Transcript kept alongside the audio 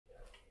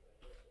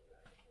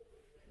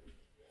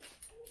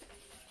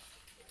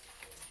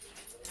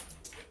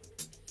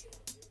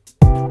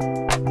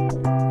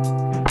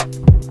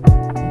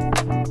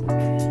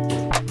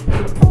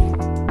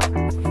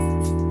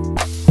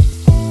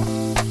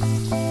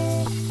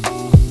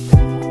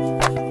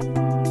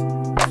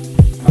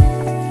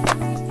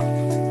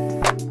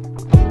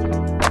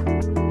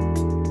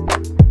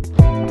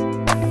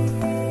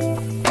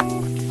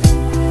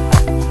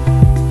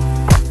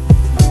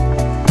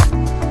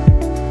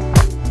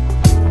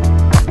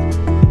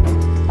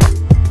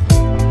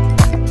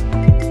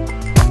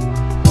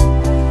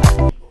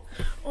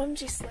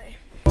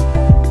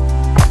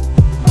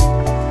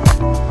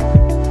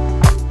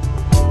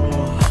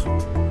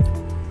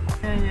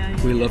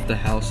left the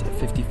house at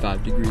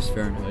 55 degrees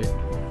Fahrenheit.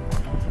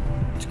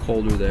 It's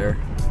colder there.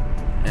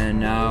 And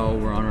now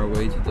we're on our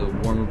way to the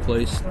warmer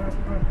place,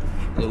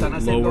 a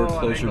little lower,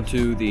 closer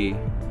to the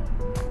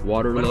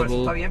water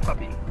level.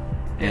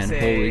 And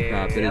holy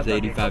crap, it is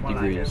 85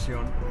 degrees.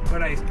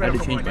 I had to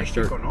change my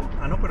shirt. So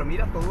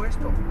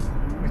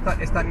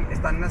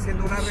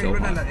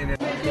hot.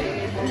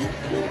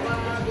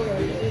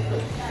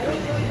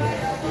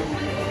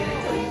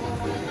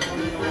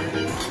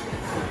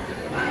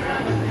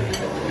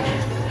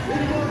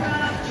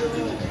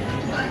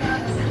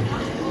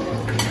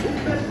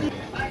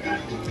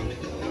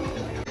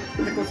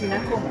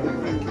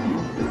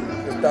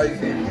 I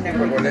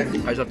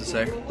just have to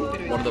say,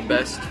 one of the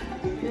best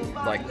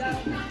like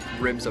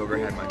ribs I've ever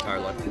had in my entire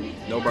life.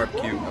 No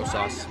barbecue, no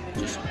sauce,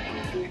 just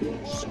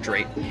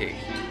straight cake.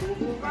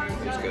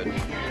 It was good.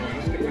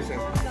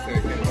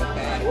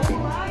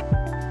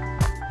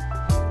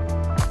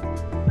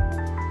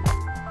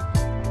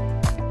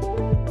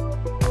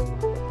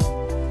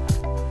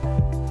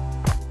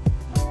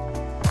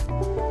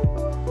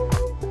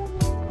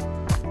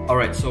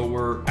 Alright, so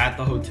we're at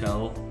the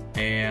hotel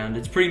and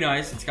it's pretty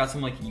nice. It's got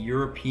some like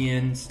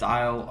European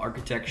style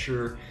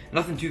architecture.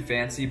 Nothing too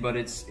fancy, but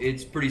it's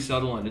pretty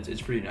subtle and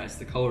it's pretty nice.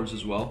 The colors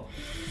as well.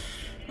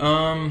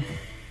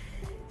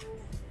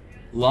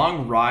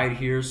 Long ride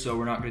here, so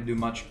we're not gonna do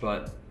much,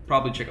 but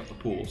probably check out the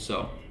pool.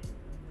 So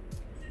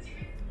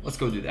let's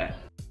go do that.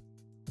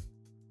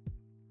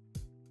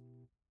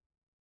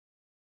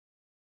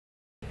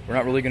 We're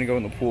not really gonna go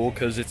in the pool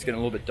because it's getting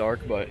a little bit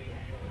dark, but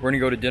we're gonna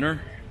go to dinner.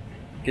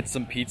 Get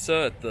some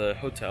pizza at the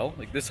hotel.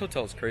 Like, this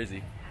hotel is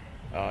crazy.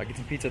 Get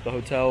some pizza at the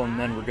hotel, and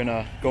then we're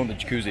gonna go in the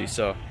jacuzzi.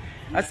 So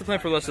that's the plan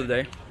for the rest of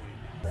the day.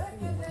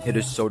 It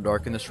is so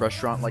dark in this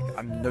restaurant, like,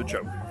 I'm no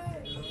joke.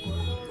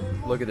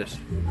 Look at this.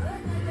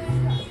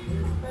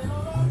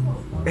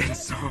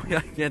 It's so,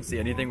 I can't see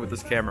anything with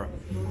this camera.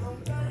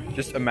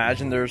 Just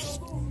imagine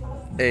there's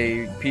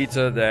a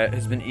pizza that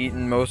has been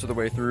eaten most of the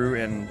way through,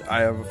 and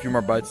I have a few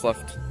more bites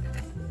left,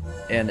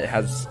 and it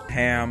has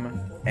ham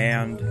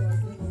and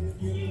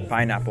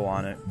pineapple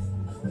on it.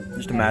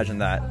 Just imagine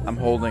that. I'm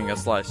holding a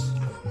slice.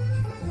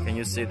 Can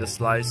you see the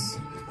slice?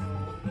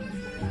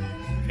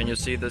 Can you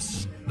see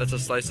this? That's a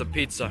slice of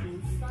pizza.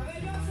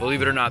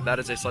 Believe it or not, that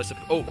is a slice of,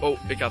 oh,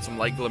 it got some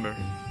light glimmer.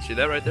 See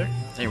that right there?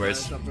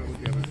 Anyways.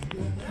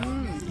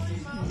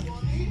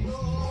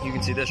 You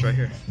can see this right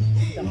here.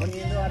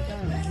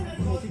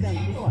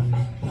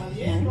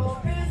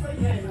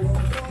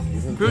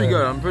 Pretty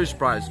good. I'm pretty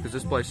surprised because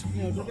this place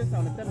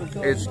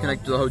is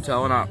connected to the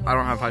hotel, and I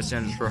don't have high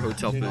standards for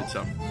hotel food,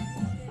 so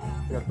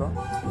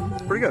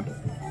it's pretty good.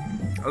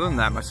 Other than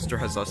that, my sister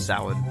has a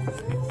salad.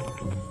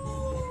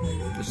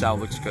 The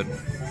salad looks good.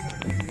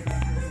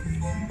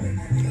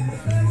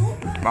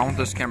 I want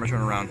this camera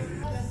turned around.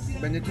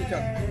 I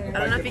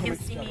don't know if you can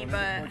see me,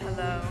 but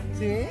hello.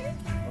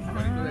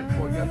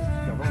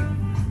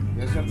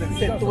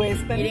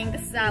 Eating the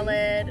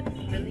salad,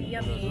 really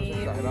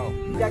yummy.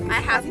 I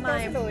have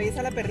my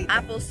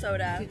apple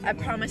soda. I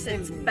promise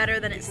it's better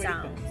than it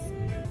sounds.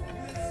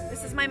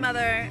 This is my mother,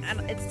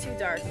 and it's too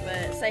dark,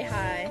 but say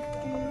hi.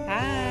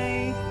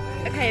 Hi.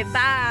 Okay,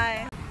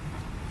 bye.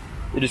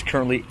 It is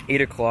currently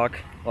 8 o'clock,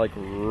 like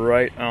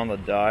right on the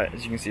dot,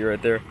 as you can see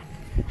right there.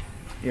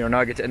 You know, now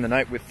I get to end the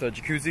night with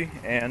jacuzzi,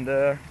 and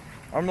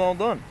I'm all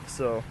done,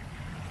 so.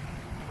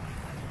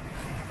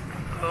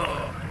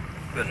 Oh,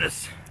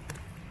 goodness.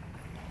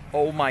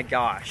 Oh my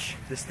gosh,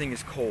 this thing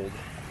is cold.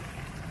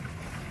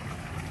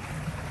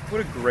 What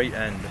a great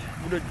end.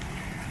 What a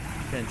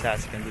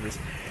fantastic end to this.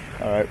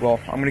 Alright, well,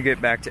 I'm gonna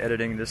get back to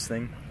editing this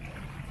thing.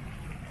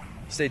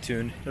 Stay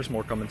tuned, there's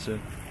more coming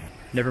soon.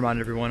 Never mind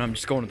everyone, I'm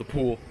just going to the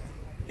pool.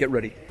 Get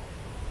ready.